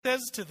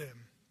Says to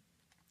them,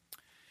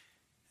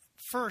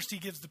 first he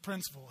gives the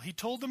principle. He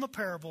told them a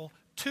parable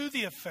to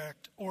the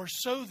effect, or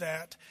so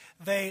that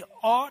they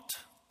ought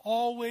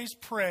always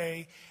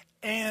pray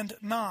and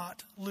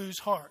not lose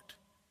heart.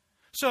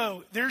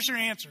 So there's your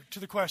answer to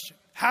the question.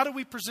 How do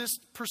we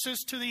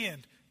persist to the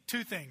end?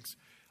 Two things.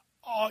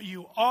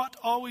 You ought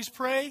always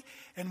pray,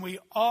 and we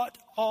ought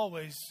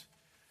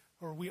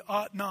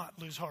not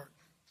lose heart.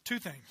 Two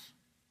things.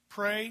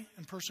 Pray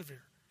and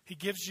persevere. He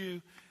gives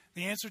you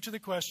the answer to the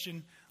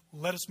question.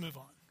 Let us move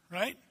on,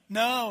 right?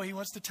 No, he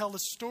wants to tell the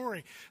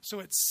story so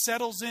it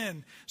settles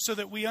in, so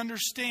that we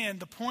understand.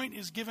 The point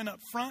is given up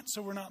front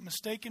so we're not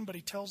mistaken, but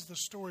he tells the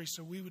story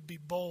so we would be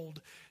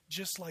bold,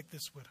 just like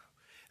this widow.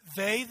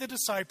 They, the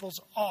disciples,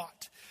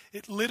 ought.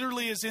 It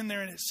literally is in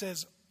there, and it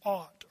says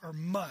ought or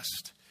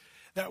must.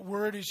 That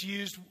word is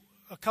used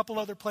a couple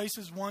other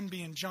places, one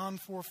being John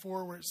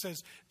 4:4, where it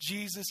says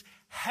Jesus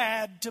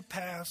had to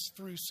pass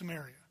through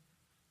Samaria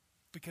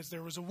because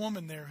there was a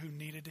woman there who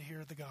needed to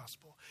hear the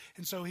gospel.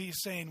 And so he's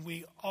saying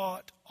we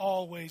ought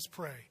always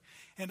pray.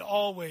 And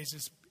always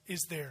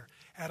is there.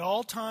 At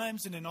all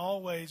times and in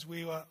all ways,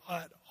 we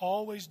ought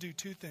always do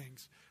two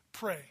things.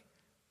 Pray,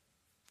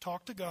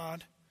 talk to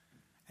God,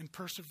 and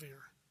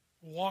persevere.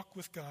 Walk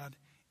with God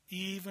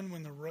even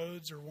when the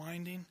roads are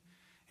winding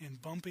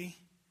and bumpy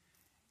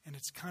and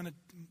it's kind of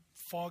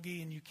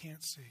foggy and you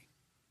can't see.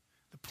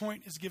 The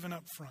point is given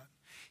up front.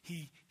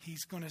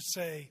 He's going to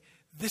say,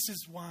 this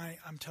is why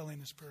I'm telling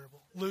this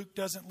parable. Luke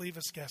doesn't leave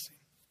us guessing.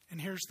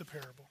 And here's the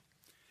parable.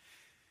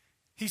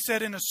 He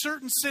said, in a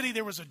certain city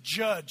there was a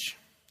judge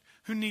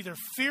who neither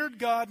feared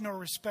God nor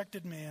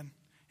respected man.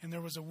 And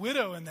there was a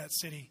widow in that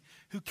city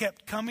who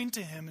kept coming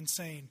to him and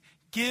saying,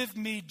 give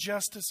me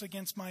justice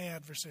against my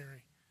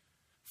adversary.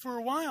 For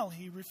a while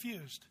he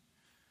refused.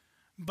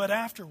 But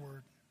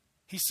afterward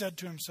he said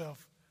to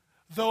himself,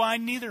 though I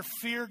neither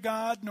fear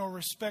God nor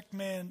respect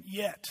man,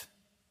 yet,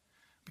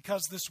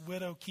 because this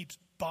widow keeps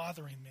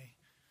bothering me,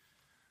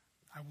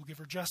 I will give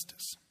her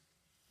justice,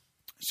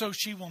 so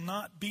she will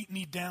not beat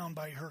me down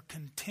by her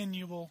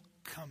continual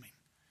coming.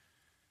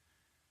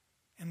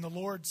 And the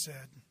Lord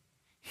said,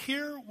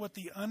 hear what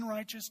the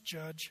unrighteous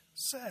judge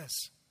says.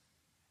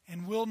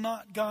 And will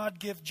not God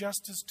give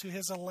justice to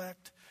his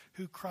elect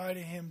who cry to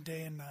him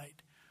day and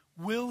night?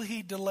 Will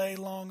he delay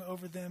long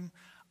over them?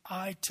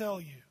 I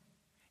tell you,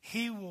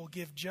 he will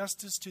give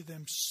justice to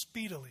them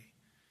speedily.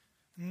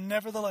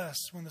 Nevertheless,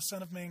 when the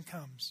Son of Man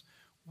comes,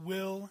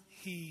 will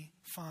he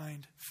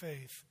find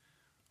faith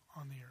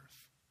on the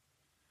earth?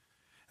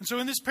 And so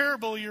in this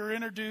parable, you're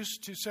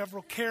introduced to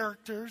several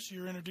characters.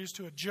 You're introduced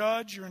to a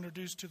judge. You're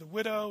introduced to the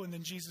widow. And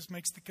then Jesus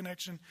makes the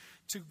connection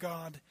to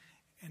God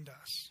and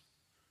us.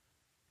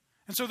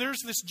 And so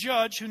there's this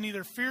judge who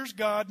neither fears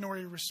God nor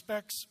he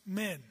respects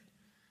men.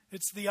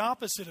 It's the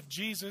opposite of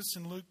Jesus.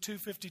 In Luke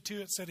 2:52,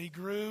 it said he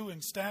grew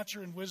in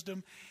stature and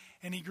wisdom,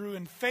 and he grew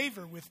in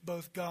favor with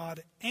both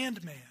God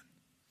and man.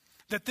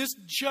 That this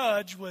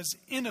judge was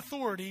in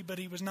authority, but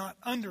he was not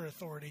under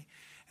authority,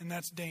 and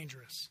that's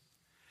dangerous.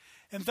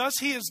 And thus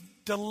he has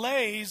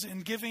delays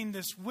in giving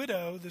this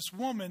widow, this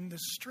woman,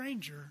 this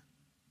stranger,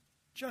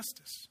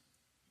 justice.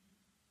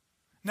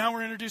 Now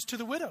we're introduced to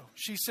the widow.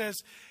 She says,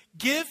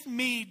 give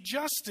me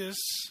justice.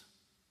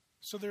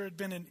 So there had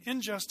been an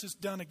injustice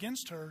done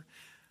against her,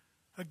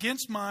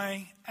 against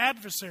my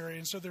adversary.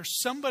 And so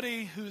there's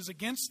somebody who's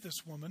against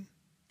this woman.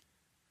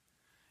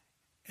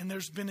 And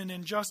there's been an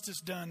injustice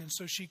done. And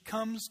so she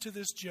comes to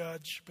this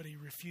judge, but he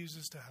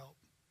refuses to help.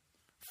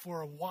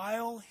 For a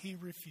while, he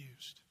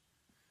refused.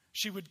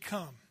 She would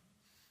come.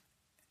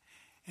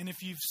 And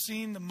if you've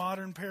seen the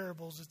modern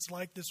parables, it's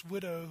like this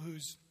widow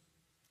whose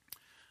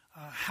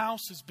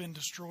house has been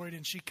destroyed,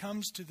 and she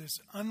comes to this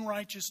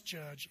unrighteous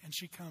judge, and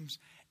she comes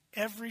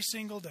every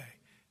single day,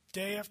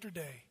 day after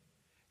day,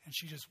 and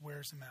she just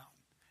wears him out.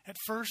 At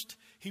first,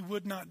 he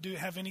would not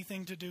have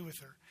anything to do with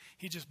her.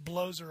 He just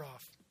blows her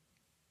off.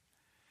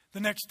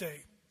 The next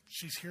day,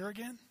 she's here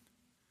again?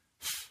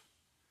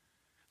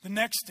 The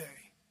next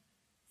day,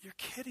 you're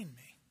kidding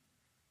me.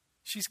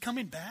 She's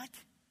coming back?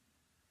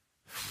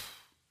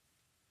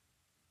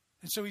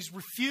 And so he's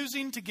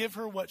refusing to give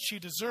her what she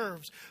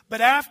deserves.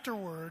 But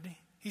afterward,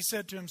 he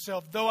said to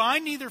himself, though I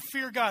neither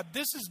fear God,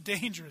 this is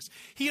dangerous.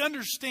 He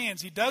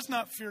understands he does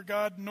not fear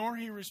God, nor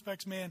he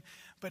respects man.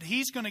 But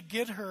he's going to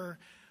give her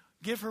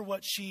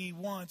what she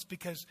wants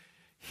because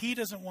he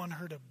doesn't want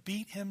her to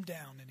beat him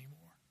down anymore.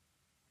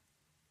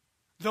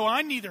 Though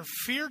I neither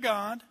fear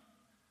God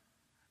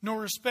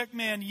nor respect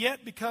man,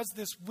 yet because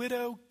this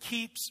widow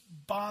keeps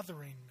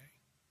bothering me.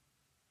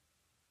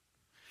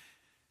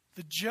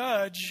 The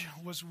judge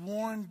was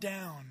worn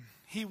down.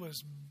 He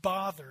was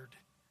bothered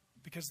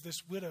because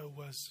this widow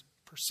was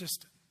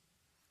persistent.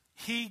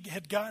 He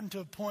had gotten to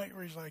a point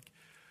where he's like,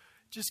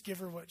 just give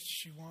her what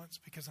she wants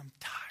because I'm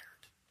tired.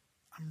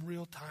 I'm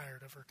real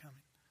tired of her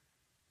coming.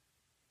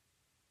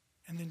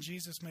 And then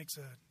Jesus makes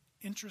an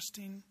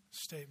interesting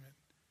statement.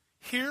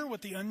 Hear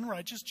what the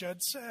unrighteous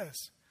judge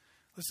says.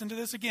 Listen to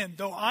this again.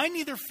 Though I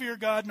neither fear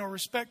God nor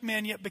respect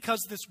man, yet because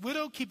this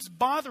widow keeps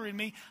bothering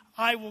me,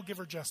 I will give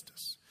her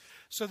justice.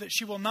 so that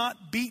she will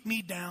not beat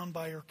me down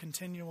by her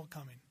continual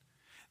coming.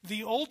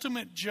 The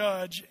ultimate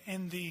judge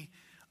and the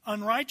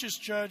unrighteous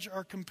judge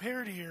are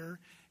compared here.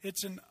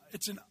 It's an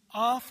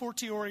a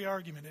fortiori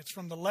argument. It's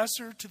from the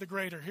lesser to the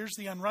greater. Here's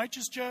the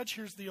unrighteous judge,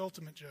 here's the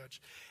ultimate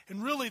judge.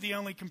 And really the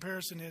only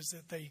comparison is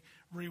that they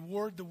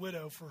reward the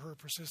widow for her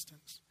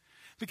persistence.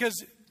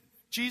 Because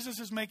Jesus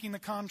is making the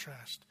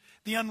contrast.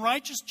 The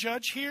unrighteous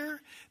judge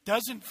here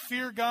doesn't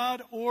fear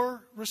God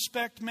or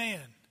respect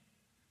man.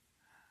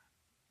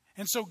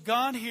 And so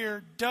God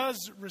here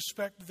does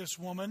respect this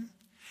woman.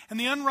 And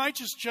the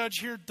unrighteous judge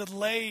here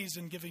delays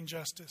in giving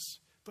justice.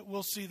 But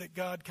we'll see that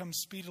God comes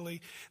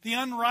speedily. The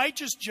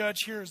unrighteous judge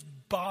here is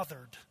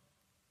bothered.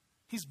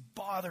 He's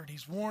bothered.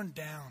 He's worn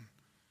down.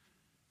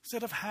 He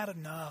said, I've had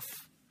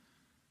enough.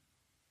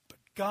 But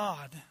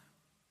God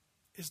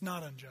is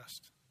not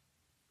unjust.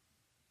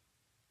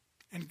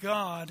 And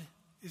God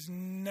is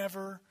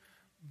never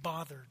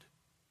bothered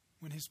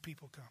when his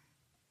people come.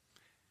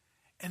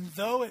 And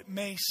though it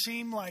may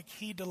seem like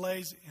he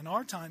delays in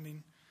our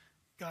timing,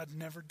 God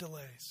never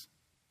delays.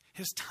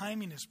 His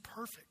timing is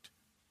perfect.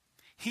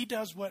 He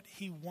does what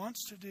he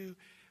wants to do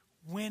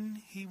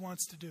when he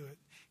wants to do it.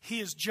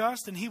 He is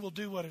just and he will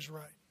do what is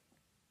right.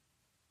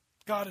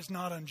 God is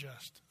not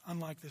unjust,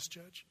 unlike this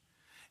judge.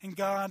 And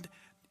God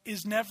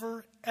is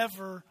never,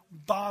 ever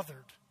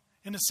bothered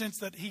in the sense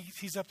that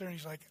he's up there and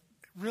he's like,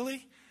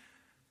 really?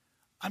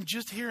 I'm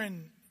just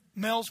hearing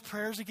Mel's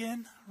prayers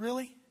again?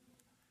 Really?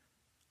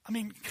 I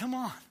mean, come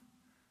on.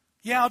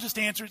 Yeah, I'll just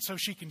answer it so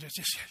she can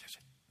just.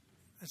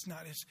 That's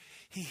not his.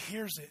 He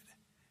hears it.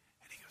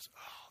 And he goes,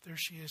 oh, there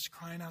she is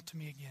crying out to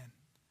me again.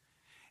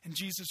 And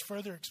Jesus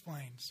further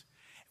explains,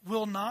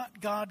 will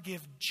not God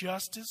give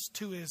justice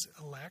to his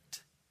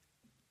elect?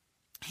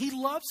 He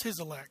loves his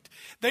elect.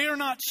 They are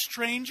not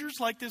strangers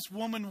like this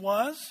woman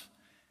was.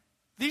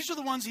 These are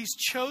the ones he's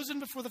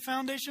chosen before the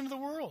foundation of the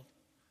world.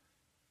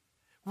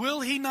 Will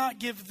he not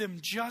give them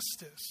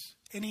justice?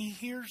 And he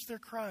hears their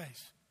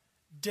cries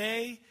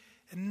day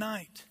and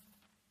night.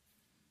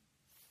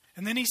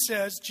 And then he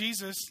says,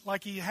 Jesus,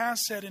 like he has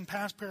said in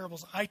past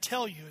parables, I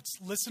tell you, it's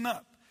listen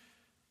up.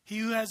 He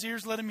who has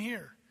ears, let him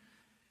hear.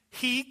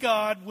 He,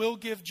 God, will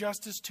give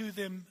justice to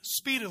them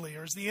speedily.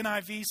 Or as the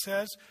NIV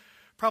says,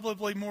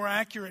 probably more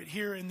accurate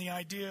here in the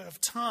idea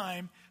of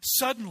time,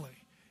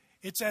 suddenly.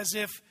 It's as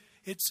if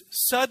it's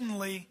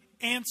suddenly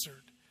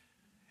answered.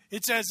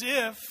 It's as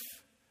if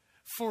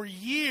for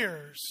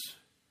years,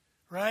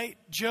 right,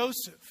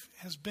 Joseph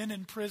has been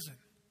in prison.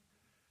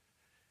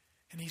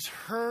 And he's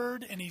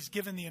heard and he's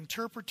given the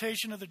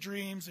interpretation of the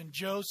dreams, and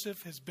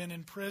Joseph has been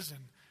in prison.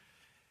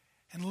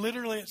 And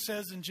literally it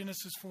says in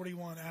Genesis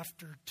 41,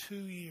 after 2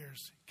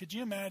 years. Could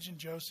you imagine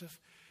Joseph?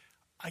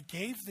 I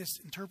gave this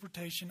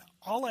interpretation.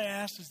 All I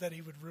asked is that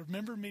he would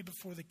remember me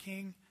before the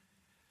king.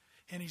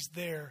 And he's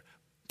there.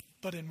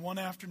 But in one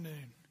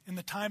afternoon, in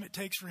the time it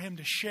takes for him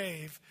to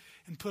shave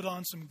and put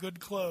on some good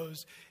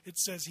clothes, it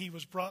says he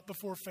was brought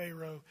before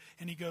Pharaoh,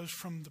 and he goes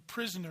from the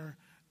prisoner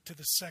to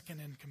the second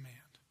in command.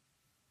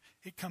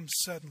 It comes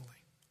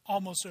suddenly,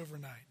 almost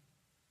overnight.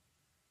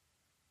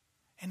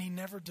 And he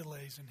never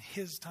delays in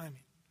his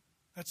timing.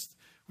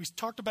 We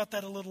talked about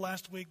that a little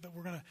last week, but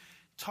we're going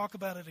to talk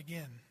about it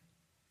again.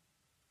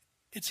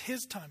 It's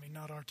his timing,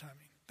 not our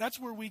timing. That's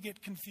where we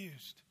get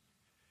confused.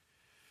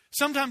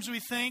 Sometimes we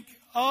think,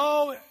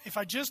 oh, if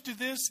I just do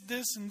this,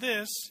 this, and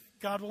this,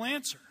 God will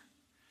answer.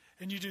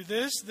 And you do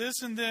this,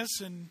 this, and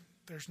this, and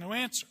there's no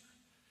answer.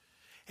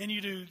 And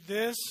you do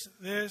this,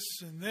 this,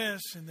 and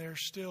this, and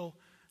there's still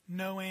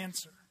no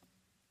answer.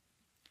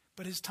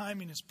 But his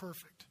timing is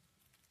perfect.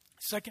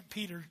 2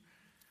 Peter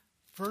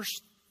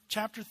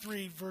chapter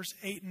 3, verse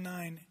 8 and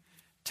 9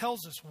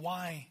 tells us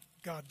why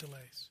God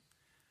delays.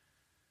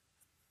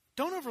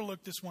 Don't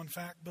overlook this one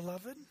fact,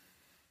 beloved,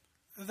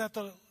 that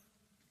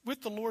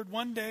with the Lord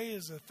 1 day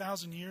is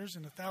 1,000 years,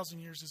 and 1,000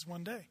 years is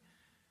 1 day.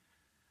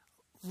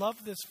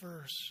 Love this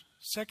verse,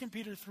 2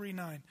 Peter 3,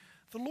 9.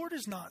 The Lord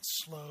is not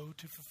slow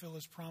to fulfill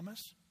his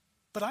promise,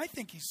 but I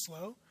think he's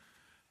slow.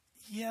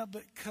 Yeah,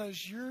 but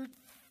because you're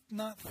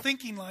not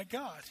thinking like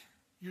God.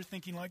 You're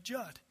thinking like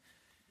Judd.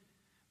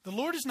 The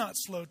Lord is not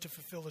slow to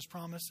fulfill his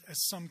promise,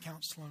 as some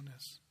count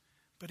slowness,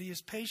 but he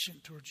is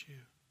patient towards you.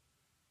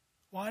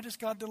 Why does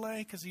God delay?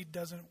 Because he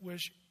doesn't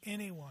wish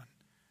anyone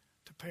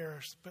to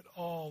perish, but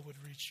all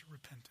would reach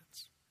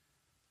repentance.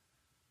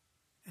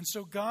 And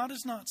so God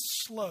is not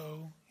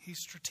slow, he's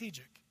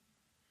strategic.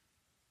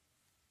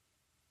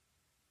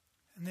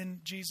 And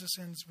then Jesus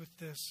ends with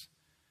this.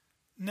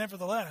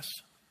 Nevertheless,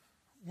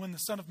 when the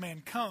Son of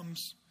Man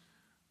comes,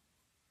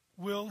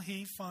 will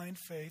he find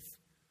faith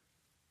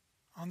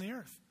on the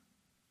earth?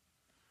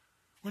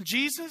 When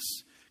Jesus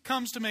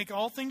comes to make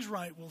all things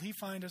right, will he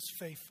find us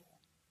faithful?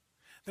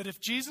 That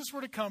if Jesus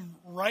were to come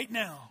right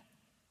now,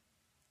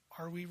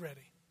 are we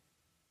ready?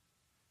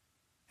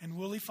 And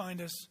will he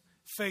find us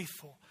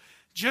faithful?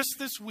 Just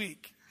this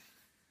week,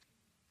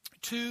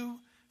 2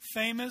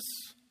 famous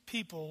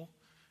people,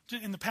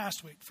 in the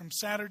past week, from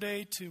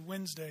Saturday to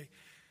Wednesday,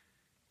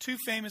 2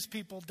 famous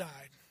people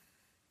died.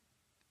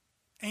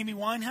 Amy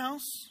Winehouse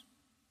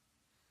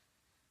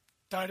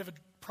Died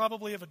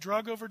probably of a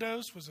drug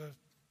overdose, was a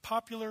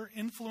popular,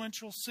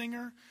 influential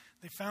singer.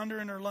 They found her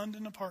in her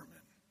London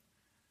apartment.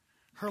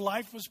 Her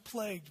life was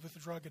plagued with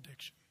drug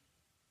addiction.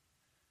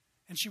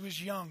 And she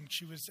was young.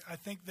 I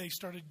think they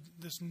started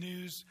this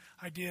news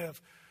idea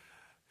of,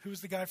 who was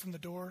the guy from The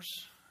Doors?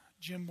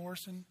 Jim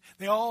Morrison.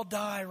 They all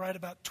die right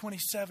about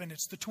 27.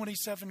 It's the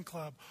 27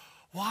 Club.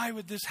 Why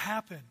would this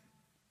happen?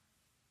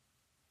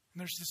 And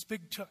there's this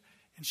big,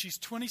 and she's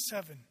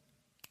 27,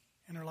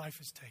 and her life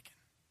is taken.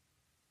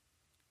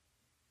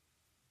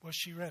 Was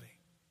she ready?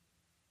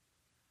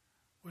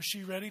 Was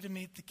she ready to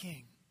meet the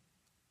King?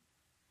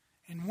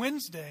 And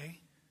Wednesday,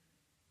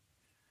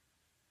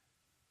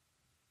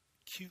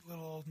 cute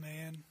little old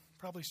man,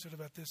 probably stood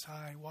about this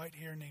high, white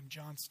hair, named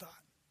John Stott.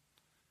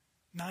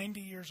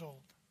 90 years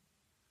old.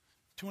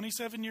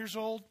 27 years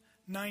old,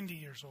 90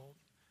 years old.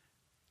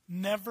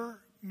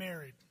 Never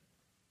married.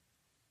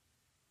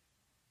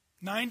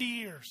 90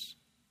 years.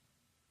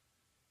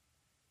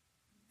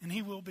 And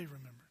he will be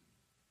remembered.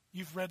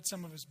 You've read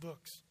some of his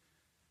books.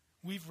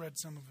 We've read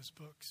some of his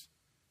books.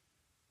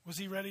 Was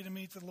he ready to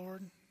meet the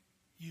Lord?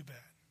 You bet.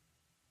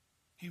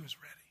 He was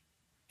ready.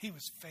 He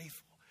was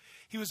faithful.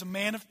 He was a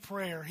man of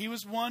prayer. He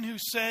was one who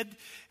said,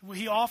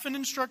 he often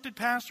instructed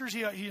pastors,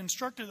 he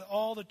instructed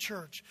all the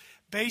church.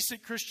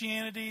 Basic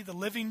Christianity, the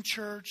living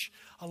church,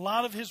 a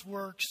lot of his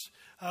works.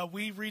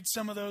 We read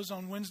some of those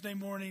on Wednesday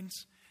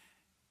mornings.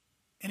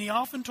 And he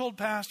often told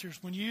pastors,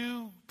 when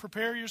you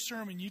prepare your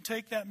sermon, you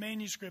take that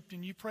manuscript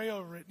and you pray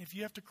over it. And if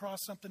you have to cross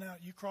something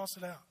out, you cross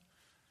it out.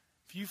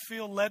 If you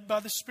feel led by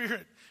the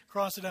Spirit,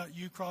 cross it out,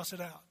 you cross it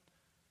out.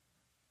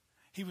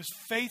 He was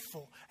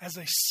faithful as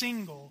a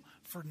single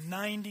for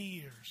 90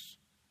 years.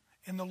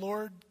 And the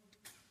Lord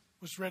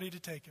was ready to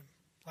take him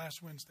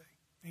last Wednesday.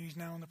 And he's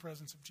now in the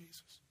presence of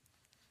Jesus.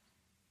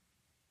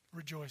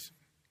 Rejoicing.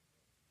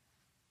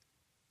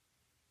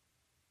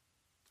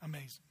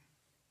 Amazing.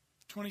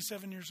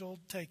 27 years old,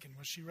 taken.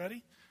 Was she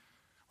ready?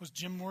 Was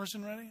Jim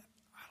Morrison ready?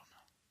 I don't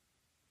know.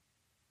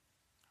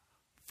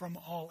 From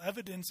all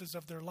evidences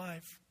of their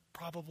life,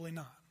 probably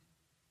not.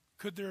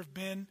 Could there have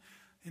been,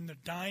 in their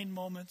dying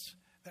moments,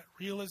 that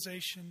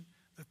realization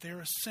that they're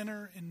a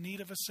sinner in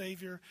need of a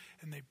Savior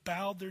and they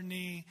bowed their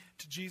knee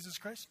to Jesus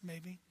Christ?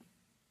 Maybe.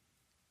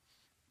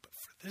 But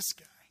for this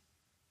guy,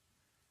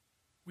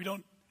 we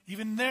don't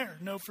even there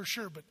know for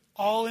sure, but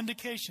all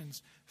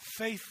indications,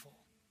 faithful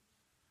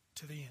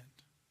to the end.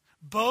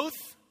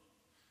 Both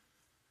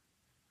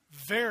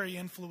very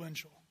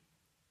influential.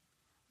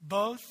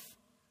 Both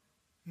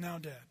now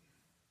dead.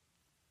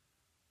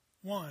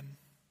 One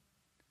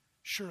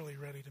surely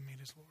ready to meet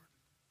his Lord.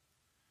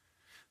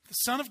 The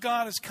Son of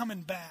God is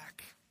coming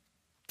back,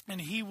 and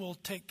he will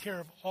take care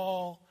of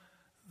all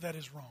that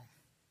is wrong.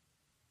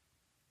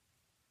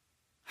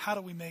 How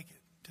do we make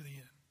it to the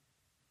end?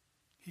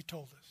 He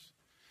told us.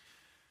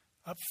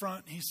 Up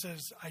front, he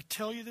says, I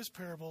tell you this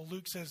parable.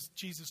 Luke says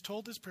Jesus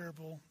told this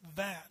parable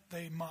that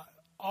they might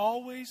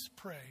always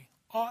pray,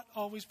 ought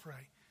always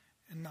pray,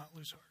 and not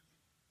lose heart.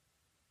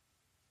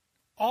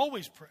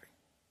 Always pray.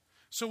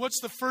 So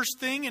what's the first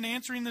thing in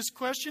answering this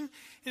question?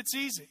 It's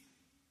easy.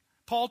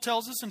 Paul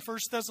tells us in 1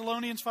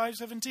 Thessalonians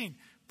 5:17,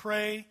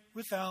 pray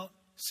without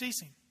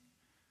ceasing.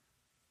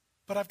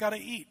 But I've got to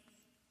eat.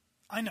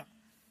 I know.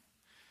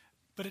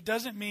 But it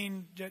doesn't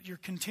mean that you're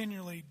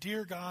continually,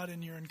 dear God,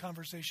 and you're in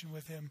conversation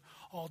with him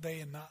all day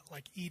and not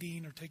like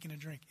eating or taking a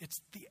drink.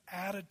 It's the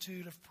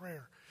attitude of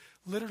prayer.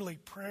 Literally,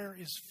 prayer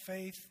is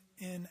faith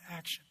in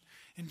action.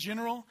 In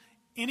general,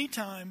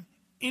 anytime,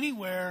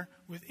 anywhere,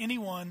 with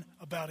anyone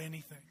about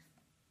anything.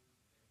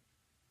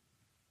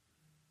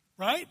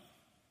 Right?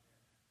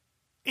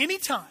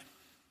 Anytime,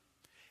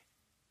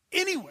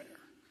 anywhere,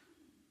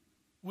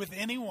 with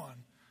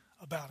anyone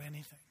about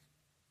anything.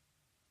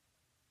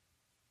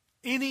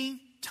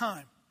 Any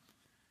time.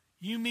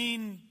 You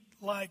mean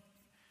like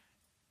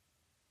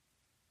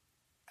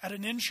at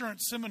an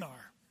insurance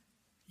seminar?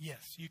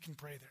 Yes, you can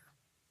pray there.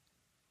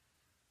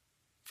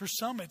 For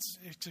some,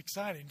 it's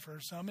exciting. For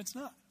some, it's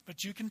not.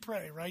 But you can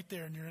pray right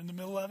there, and you're in the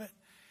middle of it,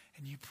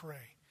 and you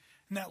pray.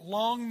 In that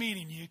long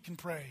meeting, you can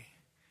pray.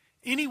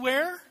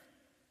 Anywhere?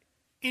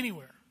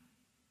 Anywhere.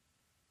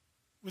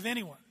 With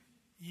anyone?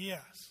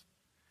 Yes.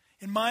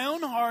 In my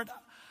own heart,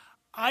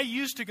 I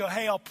used to go,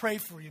 hey, I'll pray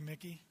for you,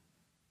 Mickey.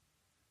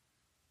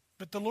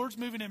 But the Lord's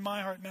moving in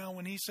my heart now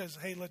when he says,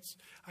 hey,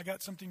 I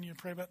got something you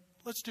pray about.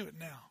 Let's do it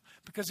now.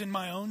 Because in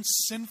my own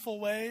sinful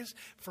ways,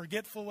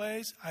 forgetful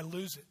ways, I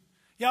lose it.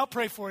 Yeah, I'll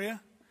pray for you.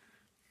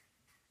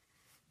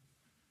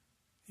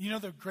 You know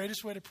the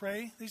greatest way to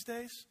pray these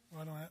days?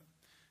 Well, I don't have.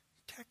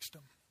 Text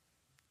them.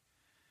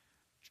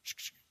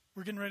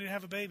 We're getting ready to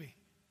have a baby.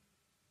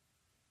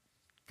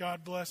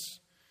 God bless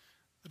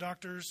the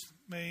doctors.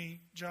 May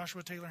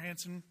Joshua Taylor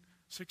Hanson,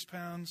 6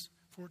 pounds,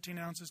 14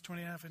 ounces,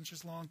 20.5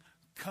 inches long,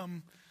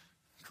 come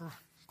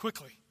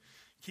quickly.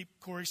 Keep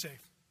Corey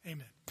safe.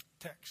 Amen.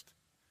 Text.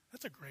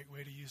 That's a great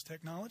way to use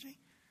technology.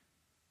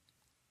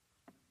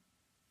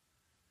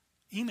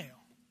 Email.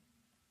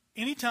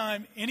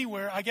 Anytime,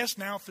 anywhere, I guess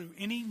now through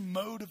any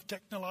mode of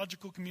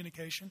technological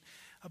communication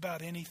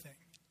about anything.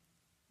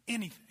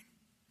 anything.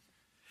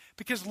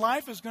 Because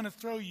life is going to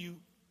throw you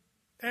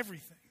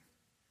everything.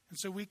 And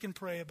so we can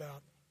pray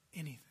about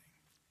anything.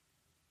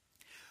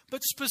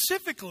 But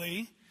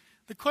specifically,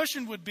 the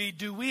question would be,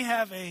 do we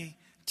have a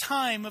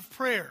time of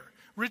prayer?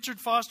 Richard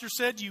Foster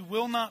said, you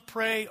will not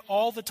pray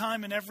all the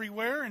time and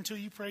everywhere until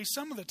you pray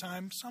some of the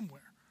time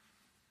somewhere.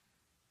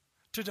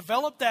 To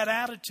develop that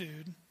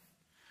attitude,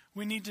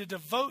 we need to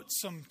devote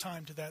some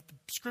time to that. The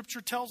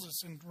Scripture tells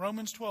us in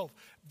Romans 12,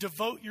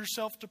 devote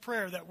yourself to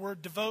prayer. That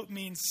word devote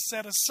means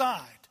set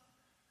aside.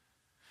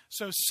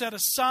 So set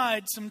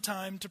aside some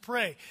time to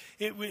pray.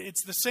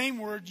 It's the same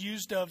word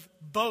used of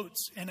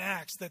boats in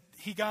Acts, that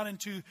he got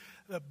into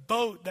a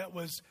boat that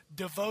was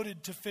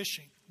devoted to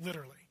fishing,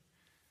 literally.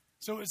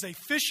 So it was a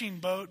fishing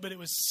boat, but it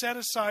was set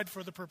aside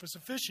for the purpose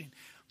of fishing.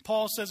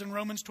 Paul says in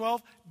Romans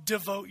 12,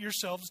 devote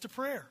yourselves to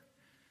prayer.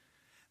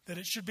 That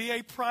it should be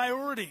a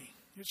priority.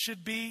 It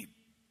should be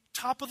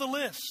top of the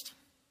list.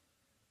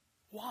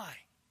 Why?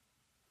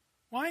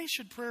 Why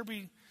should prayer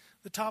be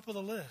the top of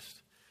the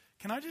list?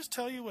 Can I just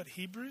tell you what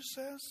Hebrews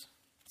says?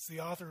 It's the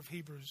author of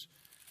Hebrews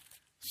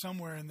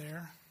somewhere in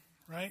there,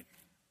 right?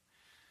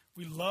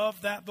 We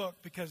love that book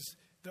because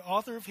the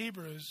author of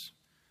Hebrews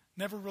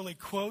never really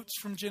quotes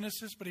from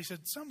Genesis, but he said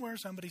somewhere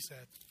somebody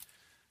said.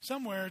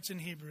 Somewhere it's in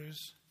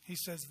Hebrews. He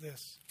says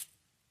this.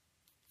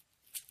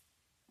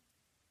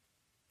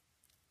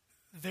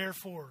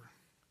 Therefore,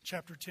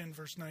 chapter 10,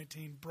 verse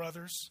 19,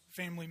 brothers,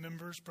 family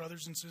members,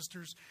 brothers and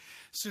sisters,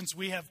 since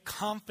we have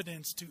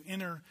confidence to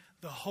enter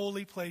the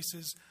holy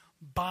places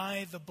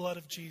by the blood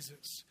of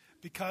Jesus,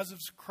 because of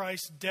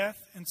Christ's death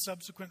and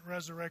subsequent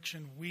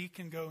resurrection, we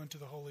can go into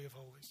the Holy of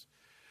Holies.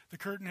 The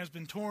curtain has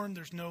been torn.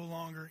 There's no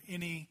longer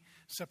any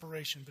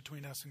separation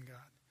between us and God.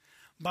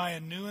 By a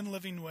new and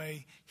living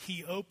way,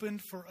 he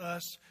opened for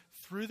us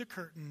through the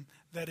curtain,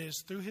 that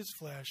is, through his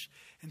flesh.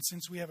 And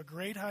since we have a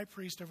great high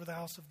priest over the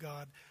house of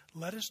God,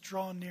 let us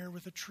draw near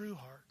with a true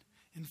heart,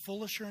 in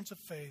full assurance of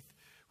faith,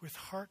 with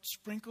hearts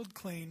sprinkled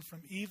clean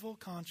from evil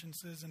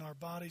consciences and our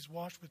bodies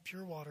washed with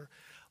pure water.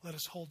 Let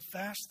us hold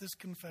fast this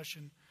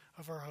confession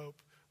of our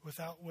hope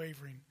without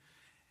wavering.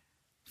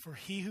 For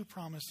he who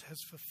promised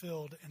has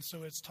fulfilled. And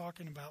so it's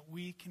talking about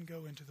we can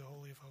go into the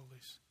Holy of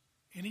Holies.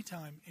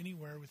 Anytime,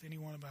 anywhere, with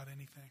anyone about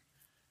anything.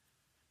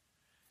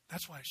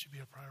 That's why it should be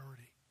a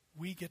priority.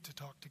 We get to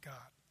talk to God,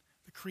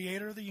 the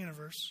creator of the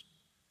universe,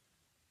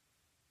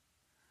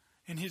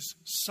 in his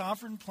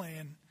sovereign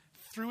plan,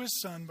 through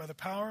his Son, by the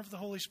power of the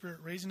Holy Spirit,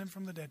 raising him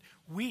from the dead.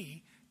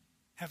 We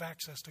have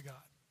access to God.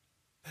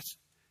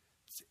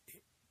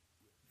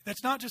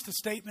 That's not just a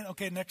statement.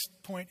 Okay, next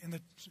point.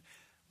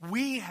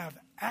 We have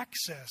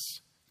access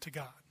to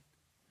God.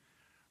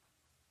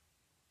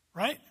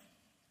 Right?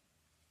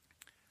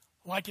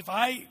 Like if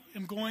I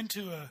am going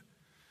to a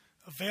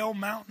Vail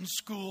Mountain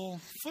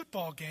School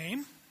football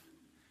game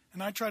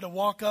and I try to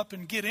walk up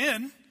and get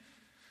in,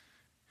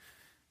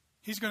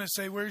 he's going to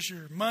say, where's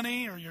your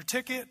money or your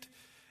ticket?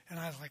 And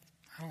I was like,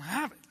 I don't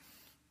have it.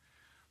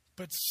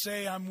 But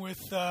say I'm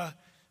with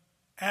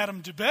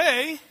Adam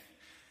Dubay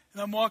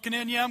and I'm walking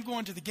in, I'm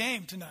going to the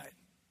game tonight.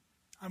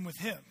 I'm with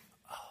him.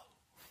 Oh.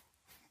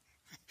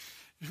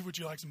 Would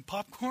you like some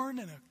popcorn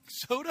and a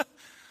soda?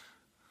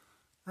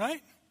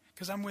 Right?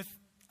 Because I'm with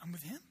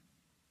him.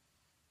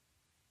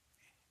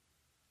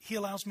 He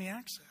allows me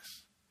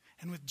access.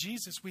 And with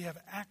Jesus, we have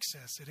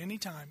access at any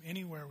time,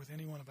 anywhere, with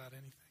anyone about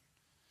anything.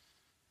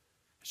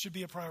 It should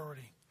be a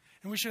priority.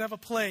 And we should have a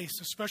place,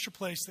 a special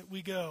place that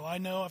we go. I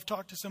know I've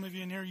talked to some of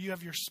you in here. You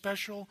have your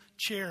special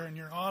chair and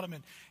your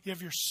ottoman. You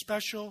have your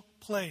special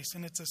place.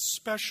 And it's a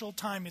special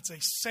time. It's a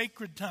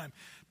sacred time.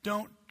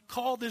 Don't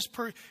call this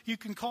you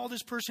can call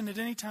this person at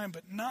any time,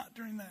 but not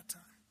during that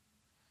time.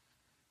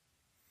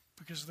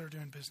 Because they're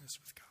doing business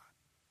with God.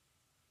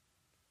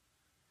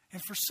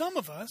 And for some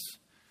of us,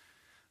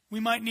 we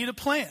might need a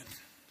plan.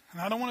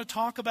 And I don't want to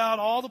talk about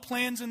all the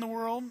plans in the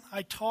world.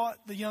 I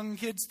taught the young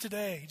kids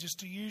today just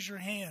to use your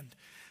hand,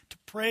 to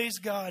praise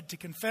God, to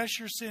confess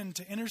your sin,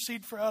 to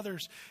intercede for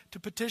others, to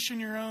petition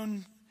your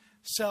own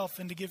self,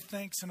 and to give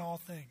thanks in all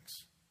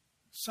things.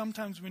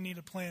 Sometimes we need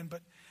a plan,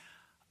 but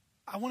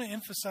I want to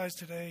emphasize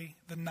today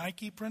the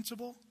Nike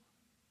principle.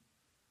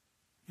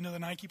 You know the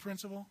Nike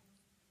principle?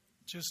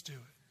 Just do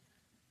it.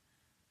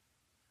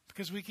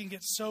 Because we can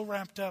get so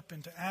wrapped up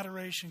into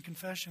adoration,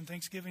 confession,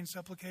 thanksgiving,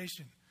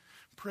 supplication,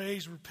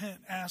 praise, repent,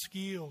 ask,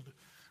 yield.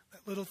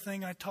 That little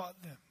thing I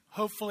taught them.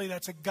 Hopefully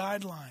that's a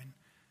guideline.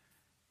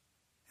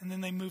 And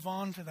then they move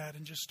on to that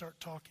and just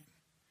start talking.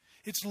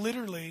 It's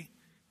literally,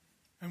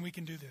 and we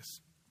can do this.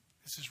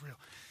 This is real.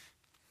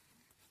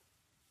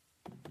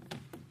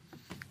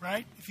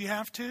 Right? If you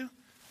have to,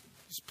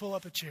 just pull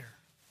up a chair.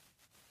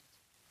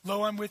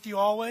 Lo, I'm with you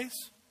always,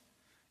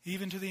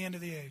 even to the end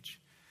of the age.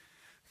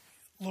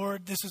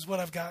 Lord, this is what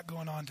I've got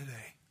going on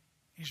today.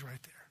 He's right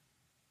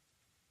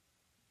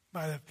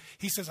there.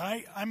 He says,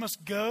 I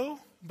must go,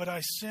 but I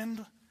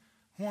send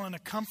one, a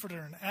comforter,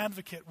 an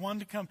advocate, one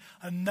to come,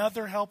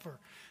 another helper.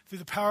 Through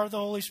the power of the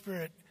Holy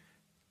Spirit,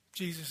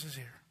 Jesus is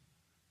here.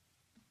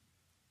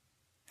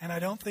 And I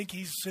don't think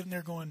he's sitting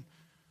there going,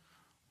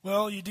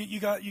 Well, you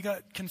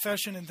got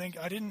confession and think,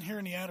 I didn't hear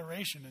any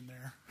adoration in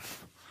there.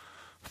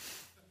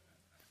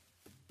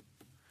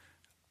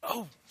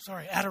 Oh,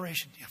 sorry,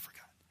 adoration. Yeah, I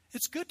forgot.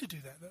 It's good to do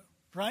that, though,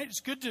 right? It's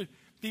good to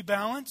be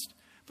balanced,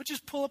 but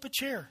just pull up a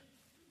chair.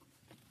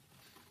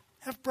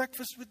 Have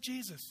breakfast with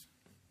Jesus.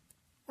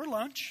 Or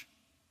lunch,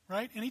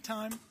 right?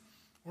 Anytime.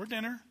 Or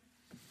dinner.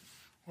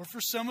 Or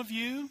for some of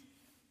you,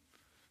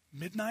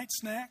 midnight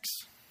snacks,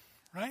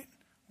 right?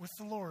 With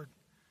the Lord.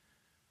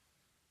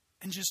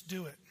 And just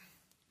do it.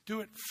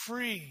 Do it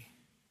free.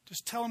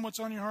 Just tell Him what's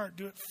on your heart.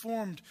 Do it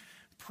formed.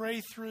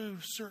 Pray through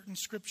certain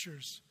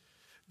scriptures.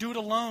 Do it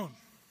alone.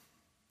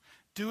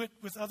 Do it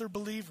with other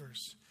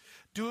believers.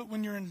 Do it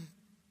when you're in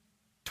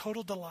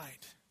total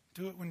delight.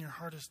 Do it when your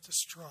heart is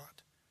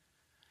distraught.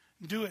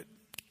 Do it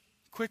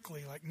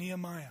quickly like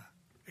Nehemiah.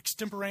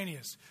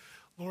 Extemporaneous.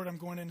 Lord, I'm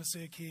going in to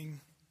see a king.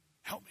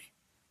 Help me.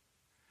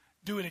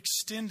 Do it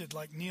extended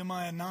like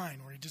Nehemiah 9,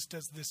 where he just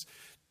does this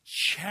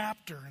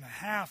chapter and a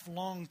half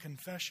long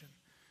confession.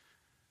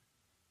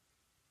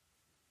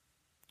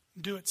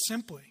 Do it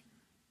simply.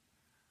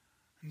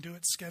 And do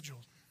it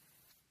scheduled.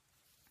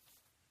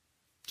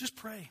 Just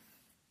pray.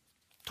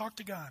 Talk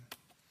to God.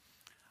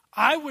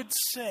 I would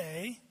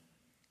say,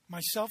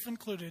 myself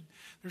included,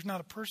 there's not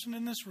a person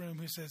in this room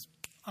who says,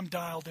 I'm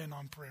dialed in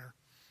on prayer.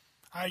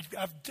 I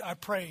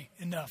pray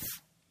enough.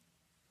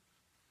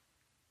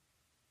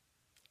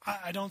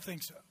 I don't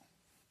think so.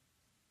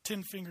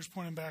 10 fingers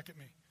pointing back at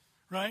me,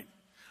 right?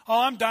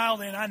 Oh, I'm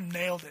dialed in. I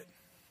nailed it.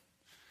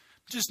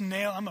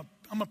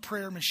 I'm a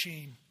prayer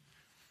machine.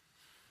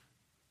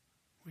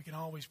 We can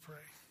always pray.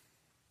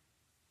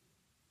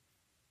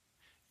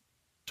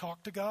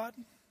 Talk to God,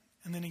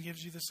 and then He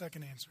gives you the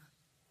second answer.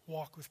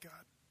 Walk with God.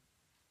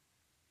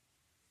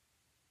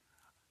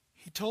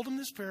 He told them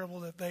this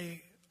parable that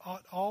they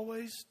ought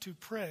always to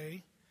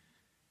pray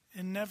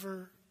and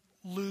never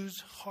lose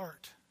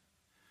heart.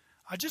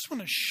 I just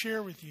want to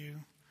share with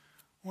you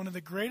one of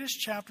the greatest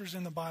chapters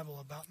in the Bible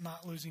about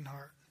not losing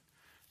heart.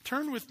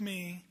 Turn with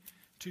me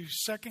to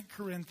 2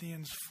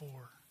 Corinthians 4.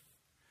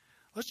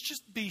 Let's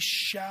just be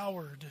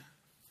showered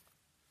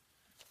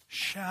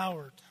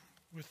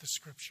with the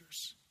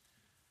scriptures.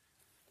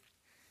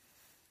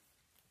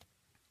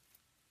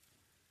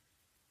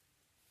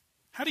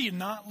 How do you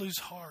not lose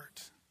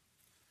heart?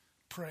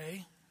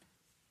 Pray.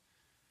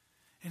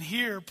 And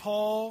here,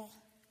 Paul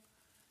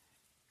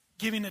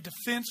giving a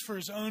defense for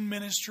his own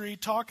ministry,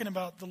 talking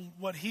about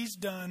what he's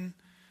done,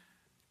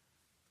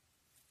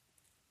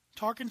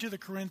 talking to the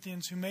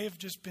Corinthians who may have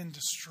just been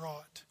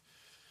distraught.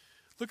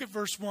 Look at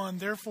verse 1.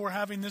 Therefore,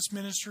 having this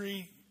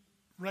ministry,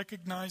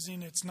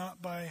 recognizing it's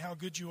not by how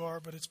good you are,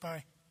 but it's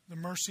by the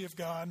mercy of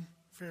God,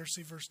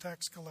 Pharisee versus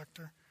tax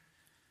collector,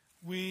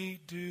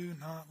 we do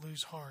not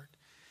lose heart.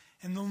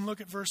 And then look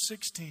at verse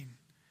 16.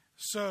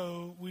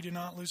 So we do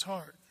not lose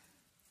heart.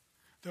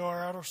 Though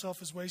our outer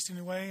self is wasting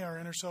away, our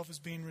inner self is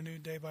being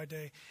renewed day by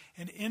day.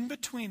 And in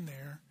between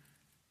there,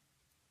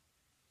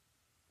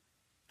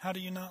 how do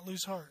you not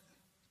lose heart?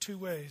 2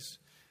 ways.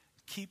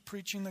 Keep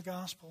preaching the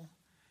gospel.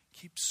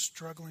 Keep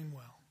struggling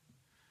well.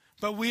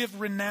 But we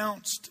have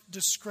renounced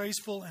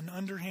disgraceful and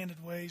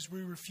underhanded ways.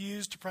 We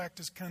refuse to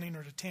practice cunning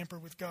or to tamper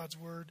with God's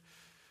word.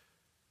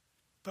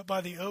 But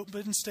by the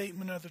open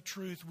statement of the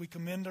truth, we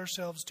commend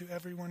ourselves to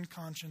everyone's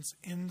conscience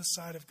in the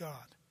sight of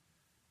God.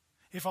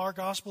 If our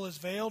gospel is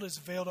veiled, it's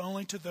veiled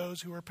only to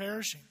those who are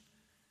perishing.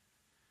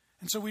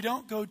 And so we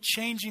don't go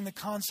changing the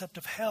concept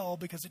of hell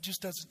because it just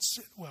doesn't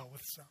sit well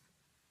with some.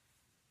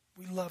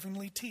 We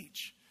lovingly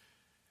teach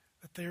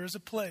that there is a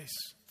place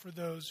for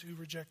those who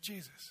reject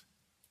Jesus.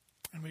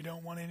 And we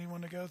don't want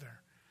anyone to go there.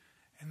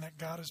 And that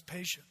God is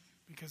patient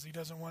because He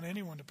doesn't want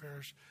anyone to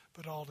perish,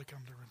 but all to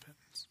come to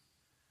repentance.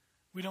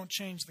 We don't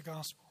change the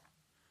gospel.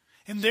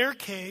 In their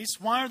case,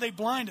 why are they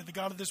blinded? The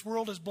God of this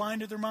world has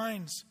blinded their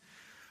minds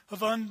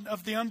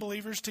of the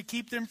unbelievers to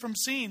keep them from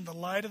seeing the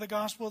light of the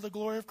gospel of the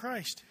glory of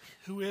Christ,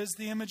 who is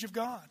the image of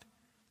God.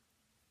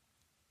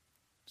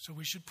 So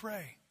we should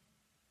pray.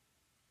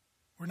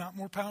 We're not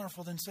more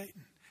powerful than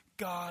Satan.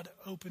 God,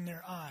 open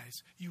their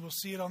eyes. You will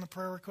see it on the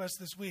prayer request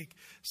this week.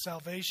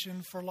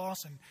 Salvation for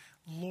Lawson.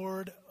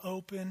 Lord,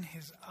 open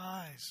his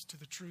eyes to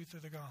the truth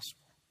of the gospel.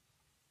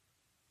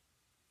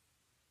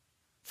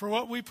 For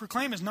what we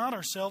proclaim is not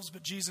ourselves,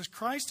 but Jesus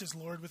Christ is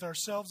Lord, with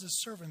ourselves as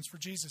servants for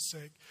Jesus'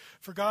 sake.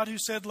 For God, who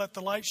said, let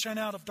the light shine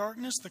out of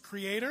darkness, the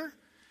Creator,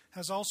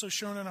 has also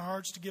shown in our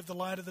hearts to give the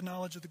light of the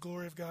knowledge of the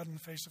glory of God in the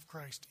face of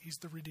Christ. He's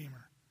the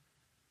Redeemer.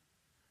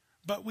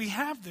 But we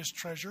have this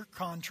treasure,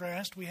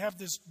 contrast, we have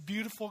this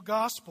beautiful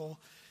gospel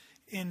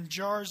in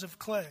jars of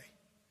clay.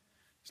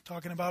 He's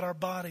talking about our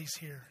bodies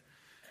here.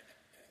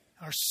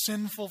 Our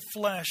sinful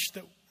flesh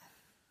that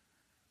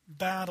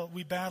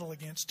we battle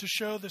against, to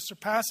show the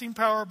surpassing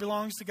power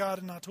belongs to God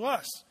and not to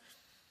us.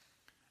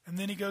 And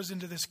then he goes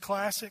into this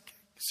classic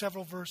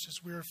several verses.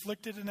 We are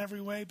afflicted in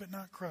every way, but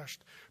not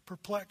crushed.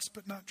 Perplexed,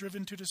 but not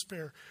driven to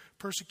despair.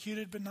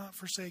 Persecuted, but not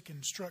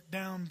forsaken. Struck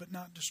down, but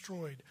not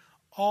destroyed.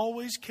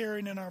 Always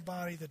carrying in our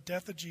body the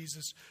death of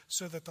Jesus,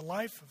 so that the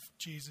life of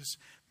Jesus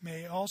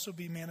may also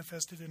be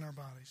manifested in our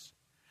bodies.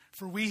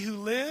 For we who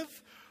live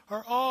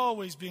are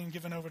always being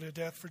given over to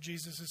death for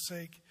Jesus'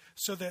 sake,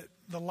 so that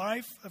the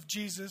life of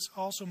Jesus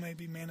also may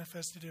be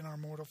manifested in our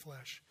mortal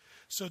flesh.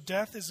 So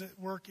death is at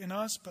work in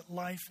us, but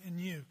life in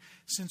you.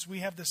 Since we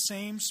have the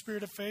same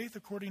spirit of faith,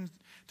 according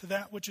to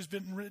that which has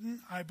been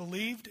written, I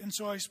believed, and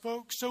so I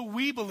spoke. So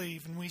we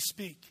believe, and we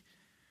speak,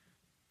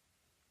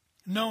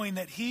 knowing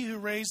that he who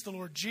raised the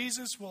Lord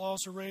Jesus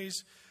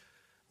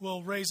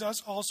will raise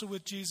us also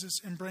with Jesus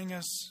and bring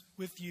us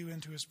with you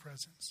into his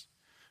presence.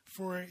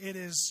 For it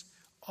is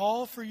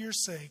all for your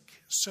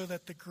sake, so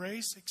that the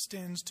grace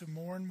extends to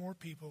more and more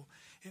people.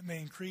 It may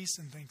increase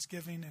in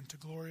thanksgiving and to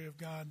glory of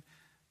God,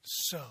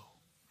 so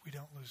we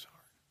don't lose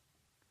heart.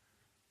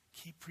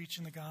 Keep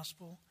preaching the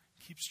gospel.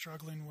 Keep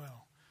struggling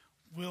well.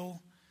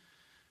 Will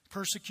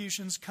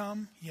persecutions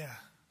come? Yeah.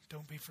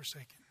 Don't be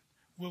forsaken.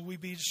 Will we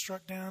be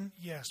struck down?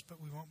 Yes,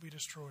 but we won't be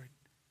destroyed.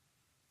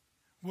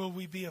 Will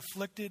we be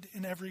afflicted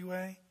in every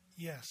way?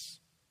 Yes.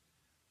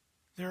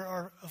 There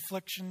are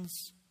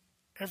afflictions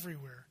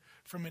everywhere,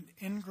 from an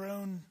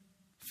ingrown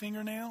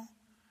fingernail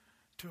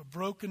to a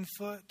broken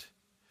foot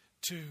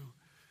to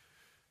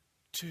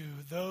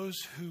those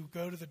who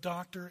go to the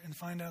doctor and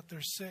find out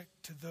they're sick,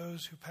 to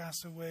those who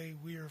pass away.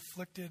 We are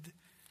afflicted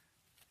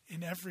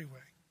in every way.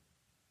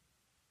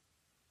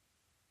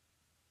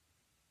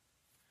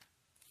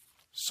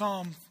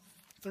 Psalm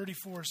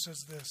 34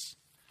 says this.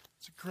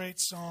 It's a great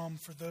psalm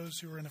for those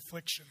who are in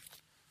affliction.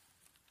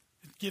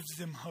 It gives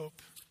them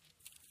hope.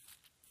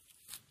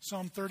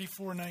 Psalm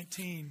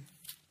 34:19.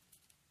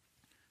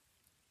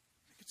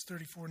 It's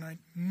 34:9.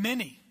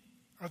 Many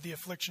are the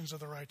afflictions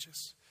of the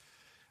righteous,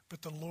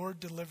 but the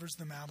Lord delivers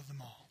them out of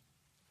them all.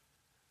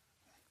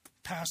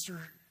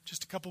 Pastor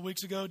just a couple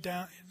weeks ago,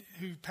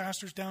 who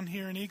pastors down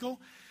here in Eagle,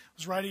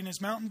 was riding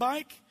his mountain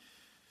bike,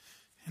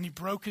 and he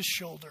broke his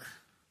shoulder.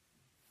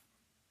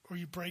 Or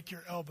you break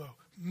your elbow.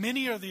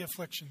 Many are the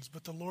afflictions,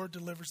 but the Lord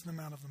delivers them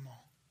out of them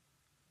all.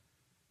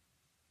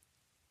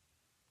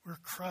 We're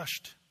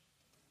crushed.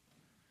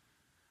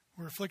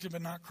 We're afflicted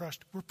but not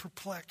crushed. We're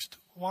perplexed.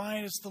 Why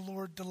is the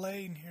Lord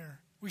delaying here?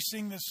 We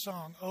sing this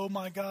song, oh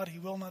my God, he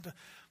will not. But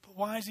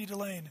why is he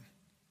delaying?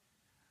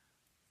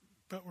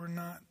 But we're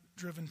not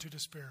driven to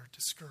despair,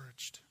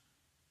 discouraged.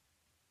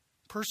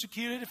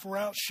 Persecuted, if we're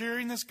out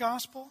sharing this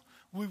gospel,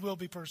 we will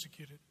be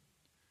persecuted.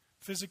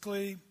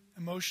 Physically,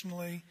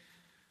 emotionally,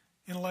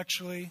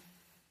 intellectually,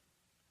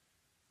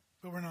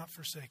 but we're not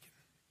forsaken.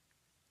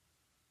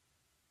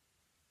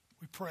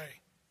 We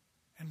pray,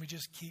 and we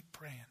just keep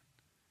praying,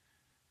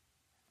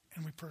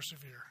 and we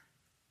persevere.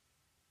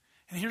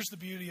 And here's the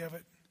beauty of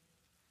it.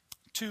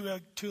 Two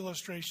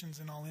illustrations,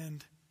 and I'll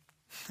end.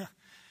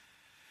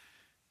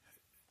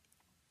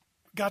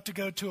 Got to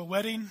go to a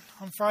wedding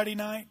on Friday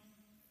night,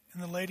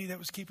 and the lady that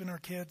was keeping our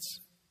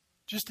kids,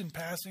 just in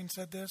passing,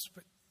 said this,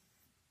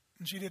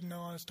 and she didn't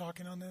know I was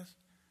talking on this,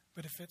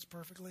 but it fits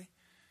perfectly.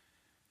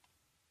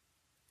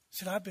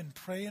 Said, I've been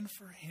praying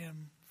for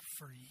him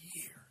for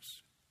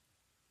years.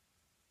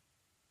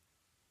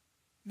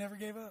 Never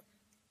gave up.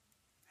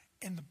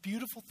 And the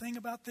beautiful thing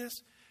about this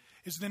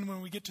is then when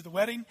we get to the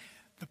wedding,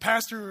 the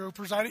pastor who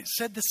presided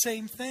said the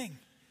same thing.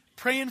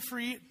 Praying for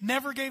you,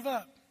 never gave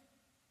up.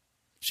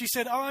 She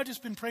said, I've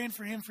just been praying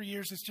for him for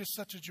years. It's just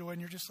such a joy.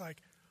 And you're just like,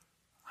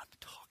 I'm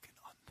talking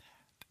on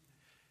that.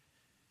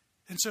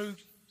 And so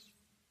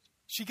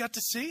she got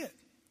to see it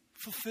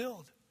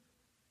fulfilled.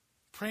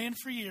 Praying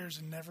for years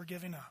and never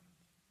giving up.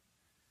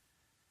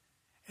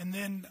 And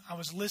then I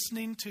was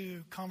listening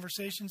to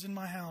conversations in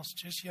my house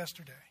just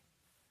yesterday.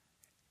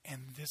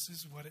 And this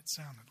is what it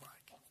sounded like.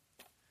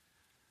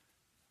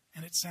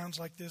 And it sounds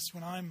like this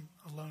when I'm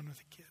alone with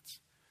the kids.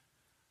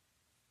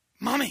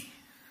 Mommy,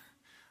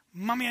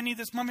 I need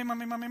this. Mommy.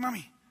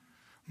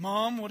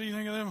 Mom, what do you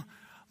think of them?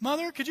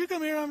 Mother, could you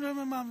come here?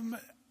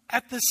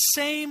 At the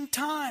same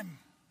time.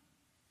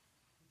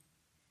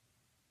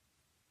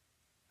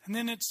 And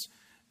then it's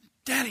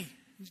Daddy,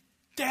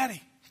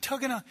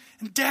 tugging on,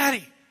 and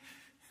Daddy,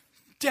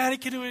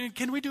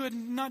 can we do it?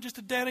 Not just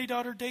a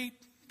daddy-daughter date,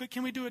 but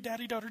can we do a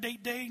daddy-daughter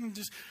date day? And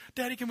just,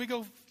 Daddy, can we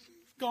go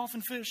golf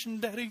and fish?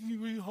 And Daddy,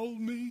 will you hold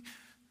me?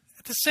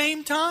 At the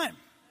same time.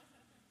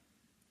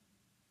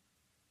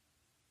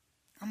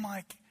 I'm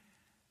like,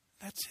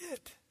 that's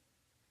it.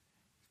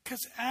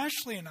 Because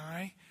Ashley and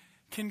I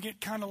can get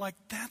kind of like,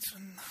 that's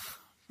enough,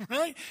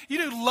 right? You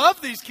do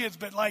love these kids,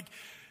 but like,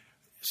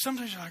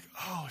 sometimes you're like,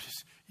 oh,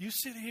 just, you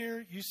sit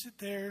here, you sit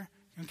there.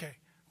 Okay,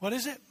 what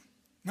is it?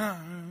 No,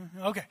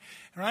 okay,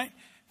 all right.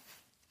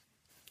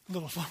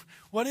 Little,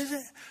 what is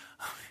it?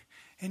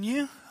 And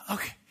you?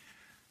 Okay.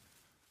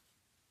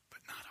 But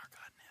not our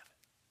God in heaven.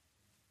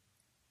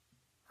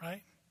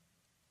 Right?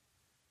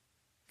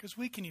 Because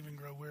we can even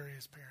grow weary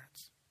as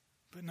parents,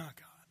 but not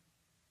God.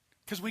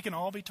 Because we can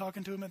all be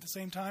talking to him at the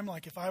same time.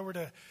 Like if I were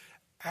to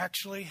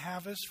actually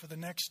have us for the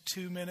next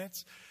 2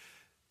 minutes,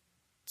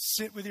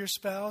 sit with your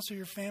spouse or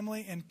your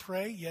family and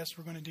pray. Yes,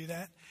 we're going to do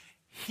that.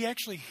 He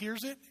actually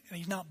hears it and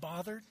he's not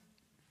bothered.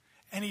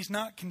 And he's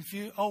not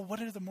confused. Oh, what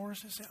did the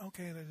Morrises say?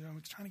 Okay,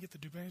 I'm trying to get the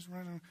Dubays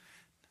right on.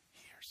 He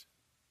hears it.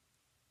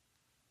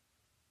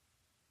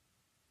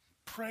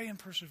 pray and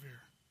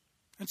persevere.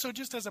 And so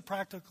just as a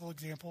practical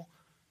example,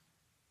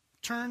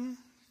 turn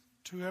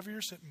to whoever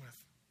you're sitting with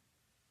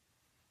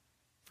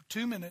for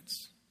 2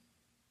 minutes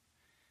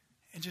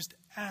and just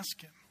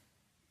ask him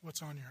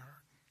what's on your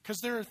heart.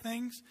 Because there are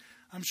things,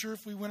 I'm sure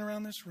if we went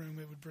around this room,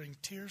 it would bring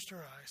tears to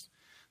our eyes.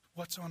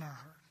 What's on our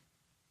heart?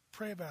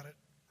 Pray about it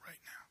right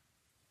now.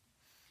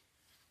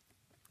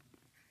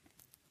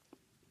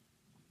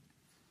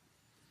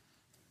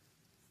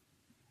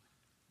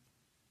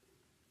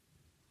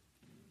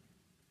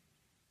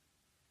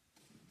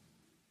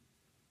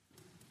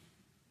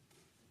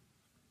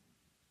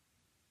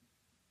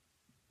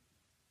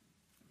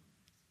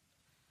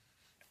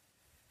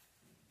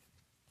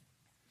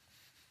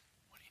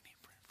 What do you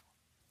need prayer for?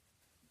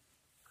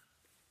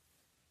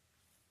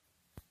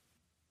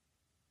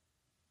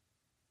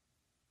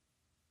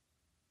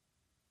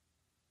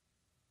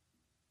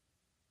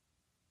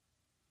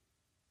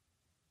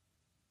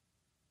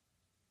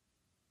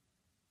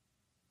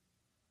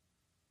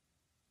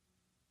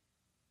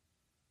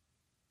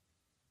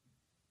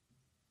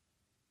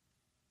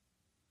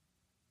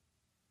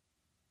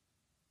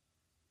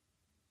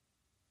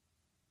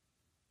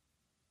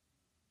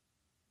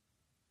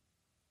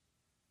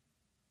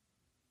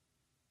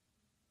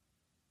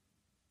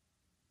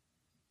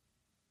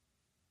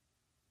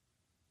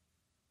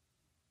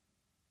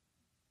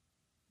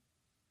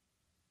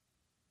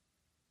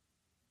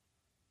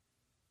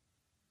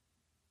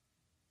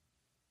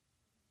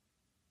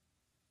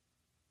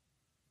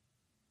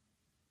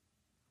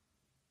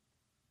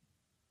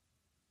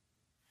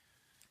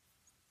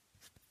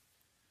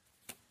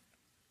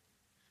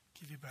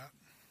 Give you about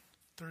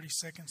 30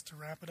 seconds to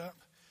wrap it up.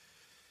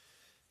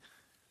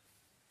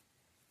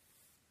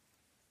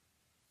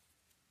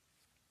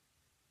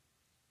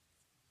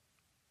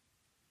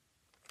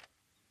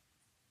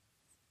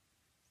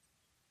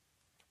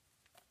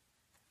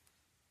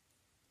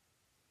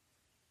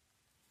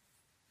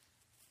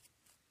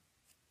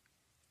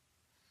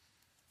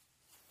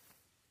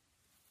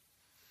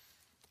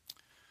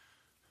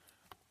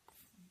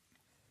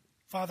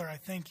 Father, I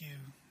thank you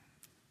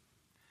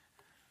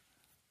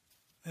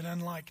that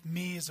unlike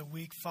me as a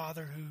weak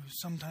father who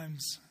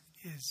sometimes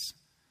is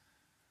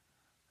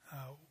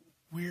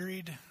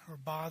wearied or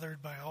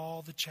bothered by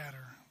all the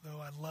chatter,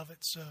 though I love it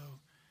so,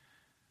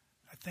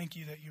 I thank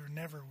you that you're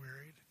never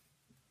wearied,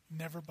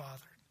 never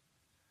bothered.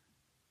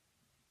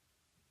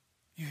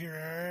 You hear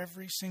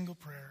every single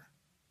prayer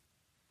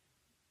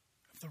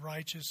of the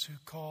righteous who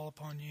call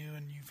upon you,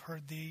 and you've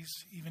heard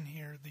these, even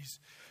here, these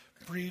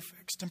brief,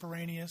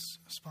 extemporaneous,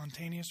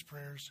 spontaneous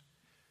prayers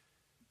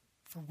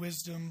for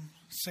wisdom,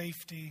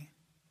 safety.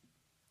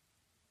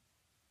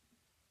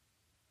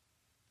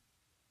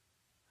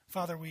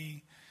 Father,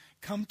 we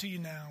come to you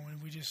now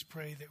and we just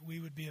pray that we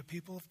would be a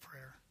people of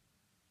prayer.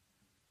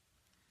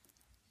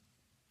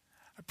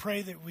 I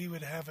pray that we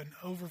would have an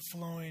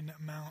overflowing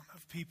amount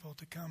of people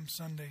to come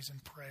Sundays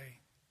and pray.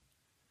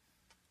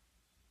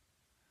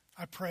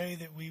 I pray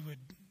that we would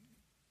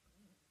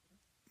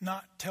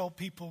not tell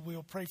people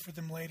we'll pray for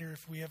them later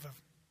if we have a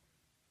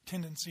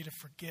tendency to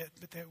forget,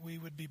 but that we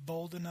would be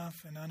bold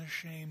enough and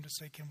unashamed to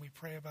say, can we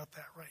pray about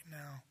that right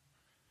now?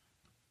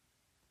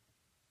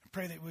 I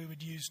pray that we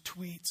would use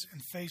tweets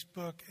and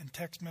Facebook and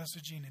text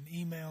messaging and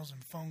emails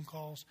and phone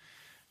calls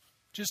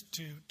just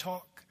to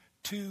talk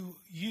to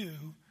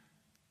you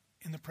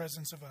in the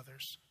presence of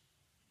others.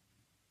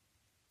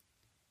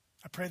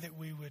 I pray that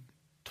we would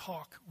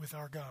talk with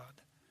our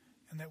God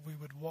and that we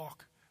would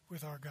walk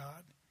with our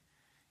God.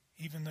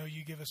 Even though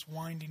you give us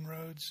winding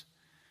roads,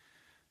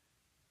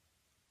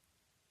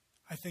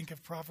 I think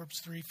of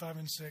Proverbs 3, 5,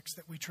 and 6,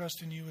 that we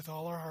trust in you with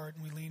all our heart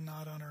and we lean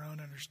not on our own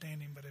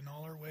understanding, but in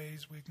all our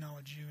ways we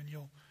acknowledge you and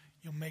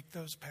you'll make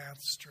those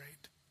paths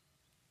straight.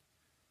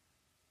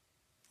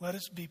 Let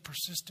us be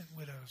persistent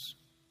widows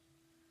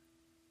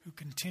who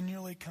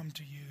continually come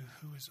to you,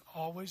 who is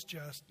always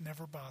just,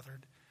 never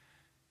bothered,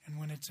 and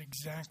when it's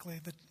exactly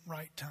the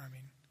right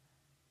timing,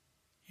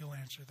 you'll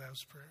answer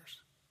those prayers.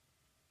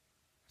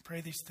 Pray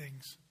these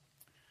things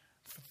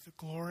for the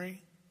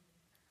glory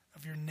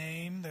of your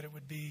name, that it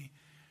would be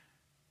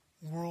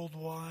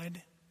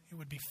worldwide, it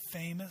would be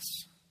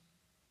famous,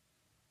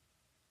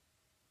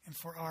 and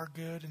for our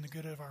good and the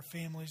good of our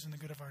families and the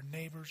good of our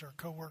neighbors, our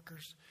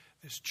co-workers,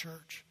 this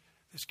church,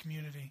 this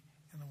community,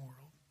 and the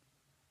world.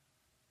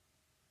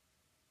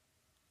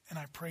 And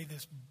I pray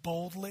this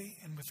boldly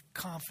and with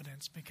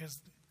confidence because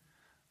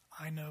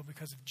I know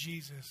because of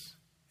Jesus,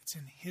 it's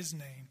in his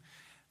name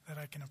that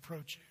I can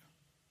approach you.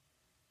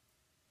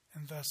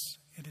 And thus,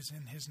 it is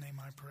in his name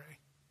I pray.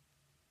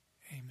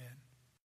 Amen.